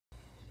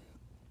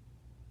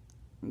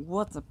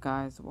What's up,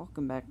 guys?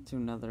 Welcome back to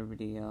another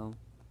video.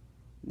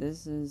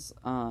 This is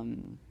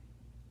I'm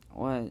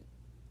gonna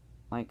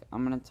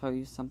tell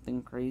you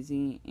something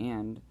crazy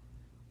and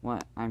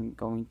what I'm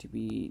going to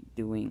be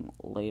doing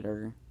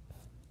later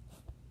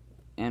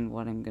and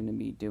what I'm gonna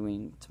be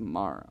doing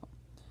tomorrow.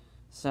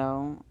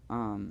 So,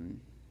 let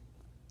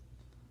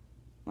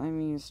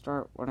me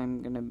start what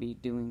I'm gonna be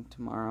doing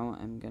tomorrow.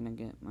 I'm gonna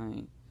get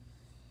my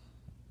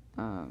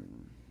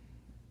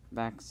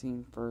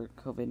vaccine for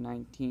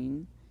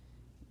COVID-19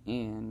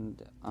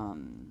 and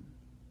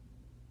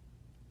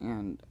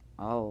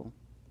I'll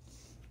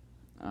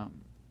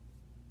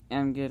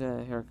and get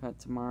a haircut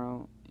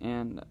tomorrow,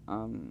 and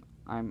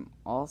I'm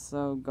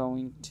also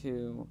going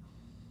to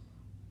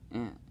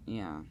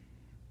and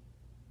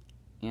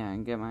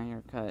get my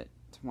haircut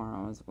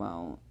tomorrow as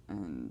well,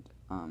 and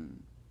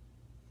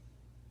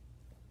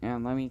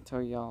let me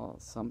tell y'all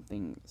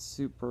something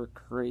super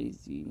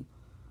crazy.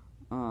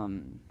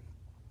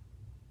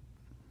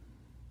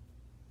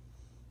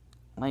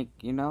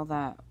 You know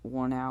that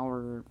 1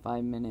 hour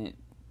 5-minute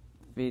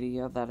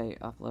video that I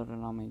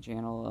uploaded on my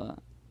channel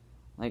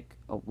like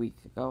a week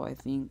ago, I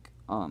think?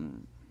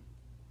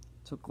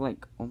 Took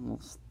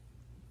almost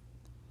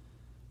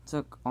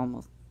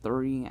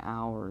 3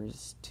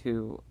 hours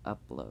to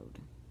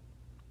upload.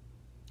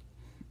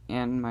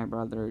 And my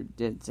brother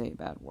did say a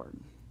bad word.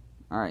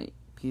 Alright,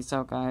 peace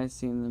out, guys.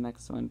 See you in the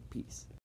next one. Peace.